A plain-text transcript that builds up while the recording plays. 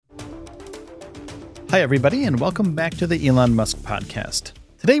Hi, everybody, and welcome back to the Elon Musk podcast.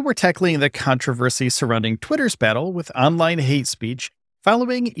 Today, we're tackling the controversy surrounding Twitter's battle with online hate speech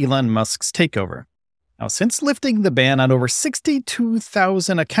following Elon Musk's takeover. Now, since lifting the ban on over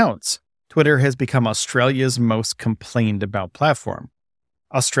 62,000 accounts, Twitter has become Australia's most complained about platform.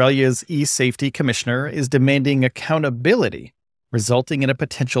 Australia's e-safety commissioner is demanding accountability, resulting in a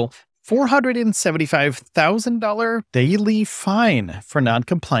potential $475,000 daily fine for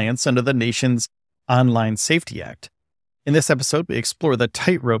noncompliance under the nation's Online Safety Act. In this episode, we explore the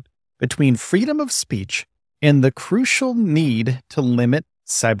tightrope between freedom of speech and the crucial need to limit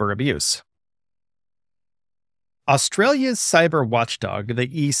cyber abuse. Australia's cyber watchdog, the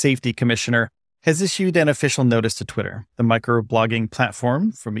e-safety commissioner, has issued an official notice to Twitter, the microblogging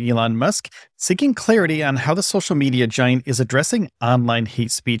platform from Elon Musk, seeking clarity on how the social media giant is addressing online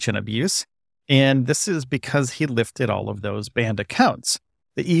hate speech and abuse. And this is because he lifted all of those banned accounts.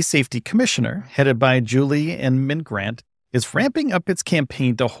 The e-safety commissioner, headed by Julie Inman Grant, is ramping up its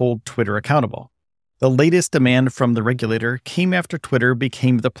campaign to hold Twitter accountable. The latest demand from the regulator came after Twitter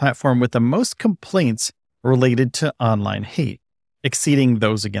became the platform with the most complaints related to online hate, exceeding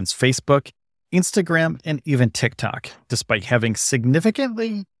those against Facebook, Instagram, and even TikTok, despite having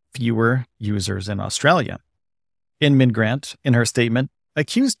significantly fewer users in Australia. Inman Grant, in her statement,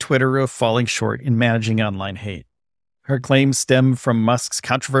 accused Twitter of falling short in managing online hate. Her claims stem from Musk's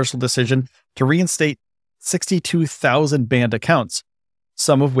controversial decision to reinstate 62,000 banned accounts,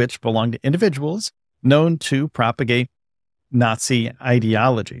 some of which belong to individuals known to propagate Nazi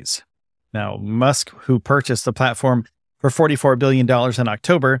ideologies. Now, Musk, who purchased the platform for $44 billion in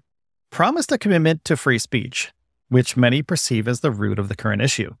October, promised a commitment to free speech, which many perceive as the root of the current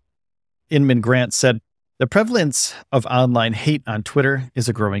issue. Inman Grant said, "The prevalence of online hate on Twitter is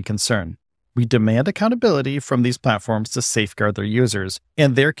a growing concern. We demand accountability from these platforms to safeguard their users,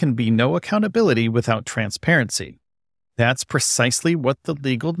 and there can be no accountability without transparency. That's precisely what the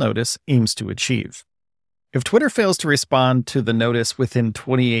legal notice aims to achieve. If Twitter fails to respond to the notice within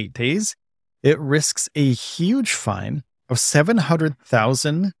 28 days, it risks a huge fine of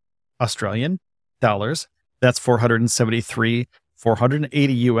 700,000 Australian dollars, that's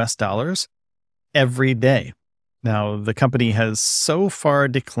 480 US dollars, every day." Now, the company has so far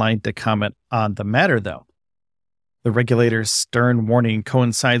declined to comment on the matter, though. The regulator's stern warning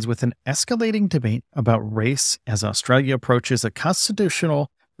coincides with an escalating debate about race as Australia approaches a constitutional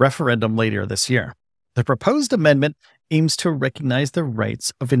referendum later this year. The proposed amendment aims to recognize the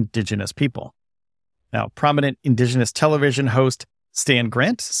rights of Indigenous people. Now, prominent Indigenous television host Stan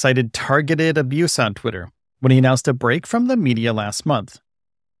Grant cited targeted abuse on Twitter when he announced a break from the media last month.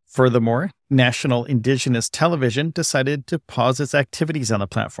 Furthermore, National Indigenous Television decided to pause its activities on the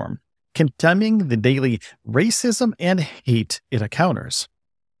platform, condemning the daily racism and hate it encounters.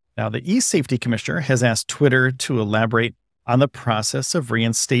 Now, the e-safety commissioner has asked Twitter to elaborate on the process of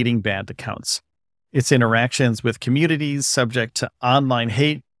reinstating banned accounts, its interactions with communities subject to online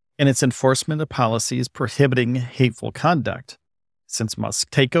hate, and its enforcement of policies prohibiting hateful conduct. Since Musk's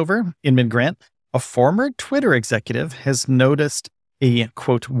takeover, Inman Grant, a former Twitter executive, has noticed a,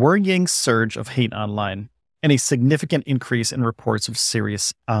 quote, worrying surge of hate online and a significant increase in reports of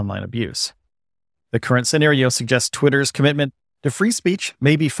serious online abuse. The current scenario suggests Twitter's commitment to free speech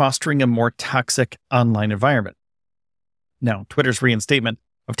may be fostering a more toxic online environment. Now, Twitter's reinstatement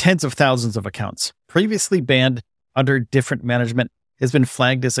of tens of thousands of accounts previously banned under different management has been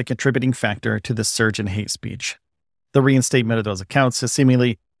flagged as a contributing factor to the surge in hate speech. The reinstatement of those accounts has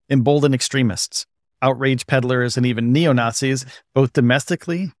seemingly emboldened extremists, outrage peddlers, and even neo-Nazis, both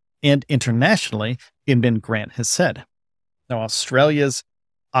domestically and internationally, Inman Grant has said. Now, Australia's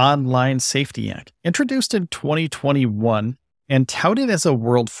Online Safety Act, introduced in 2021 and touted as a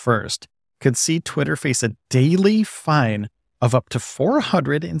world first, could see Twitter face a daily fine of up to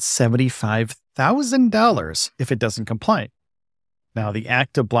 $475,000 if it doesn't comply. Now, the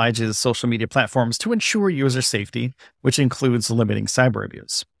act obliges social media platforms to ensure user safety, which includes limiting cyber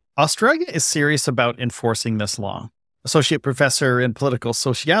abuse. Australia is serious about enforcing this law. Associate Professor in Political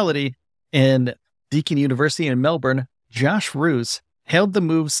Sociology in Deakin University in Melbourne, Josh Roos, hailed the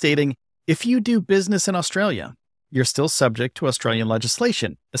move, stating, "If you do business in Australia, you're still subject to Australian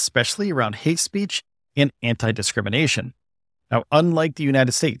legislation, especially around hate speech and anti-discrimination." Now, unlike the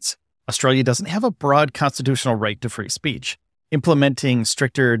United States, Australia doesn't have a broad constitutional right to free speech, implementing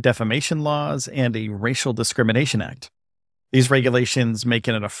stricter defamation laws and a racial discrimination act. These regulations make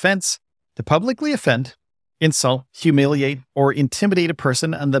it an offense to publicly offend, insult, humiliate, or intimidate a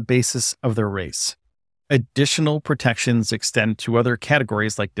person on the basis of their race. Additional protections extend to other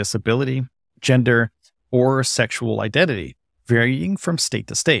categories like disability, gender, or sexual identity, varying from state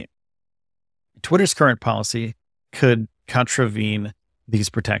to state. Twitter's current policy could contravene these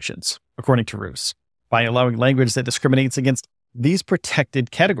protections, according to Roos, by allowing language that discriminates against these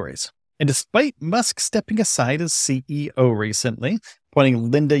protected categories. And despite Musk stepping aside as CEO recently,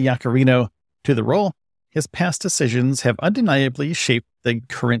 appointing Linda Yaccarino to the role, his past decisions have undeniably shaped the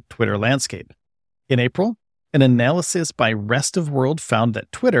current Twitter landscape. In April, an analysis by Rest of World found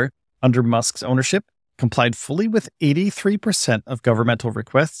that Twitter, under Musk's ownership, complied fully with 83% of governmental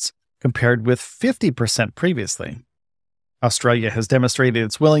requests, compared with 50% previously. Australia has demonstrated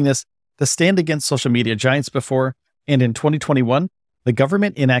its willingness to stand against social media giants before, and in 2021, the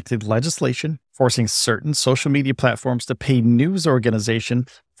government enacted legislation forcing certain social media platforms to pay news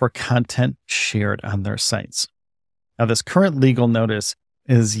organizations for content shared on their sites. Now, this current legal notice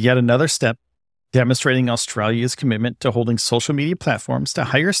is yet another step demonstrating Australia's commitment to holding social media platforms to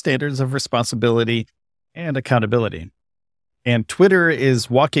higher standards of responsibility and accountability. And Twitter is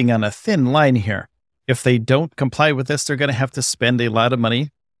walking on a thin line here. If they don't comply with this, they're going to have to spend a lot of money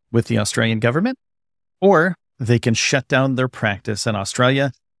with the Australian government, or they can shut down their practice in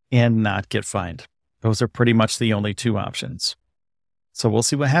Australia and not get fined. Those are pretty much the only two options. So we'll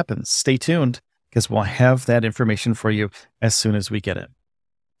see what happens. Stay tuned, because we'll have that information for you as soon as we get it.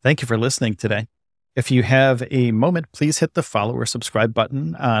 Thank you for listening today. If you have a moment, please hit the follow or subscribe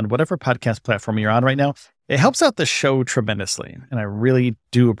button on whatever podcast platform you're on right now. It helps out the show tremendously, and I really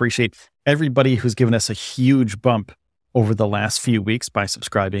do appreciate everybody who's given us a huge bump over the last few weeks by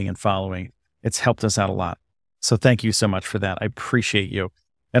subscribing and following. It's helped us out a lot. So thank you so much for that. I appreciate you.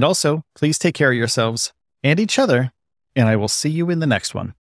 And also, please take care of yourselves and each other, and I will see you in the next one.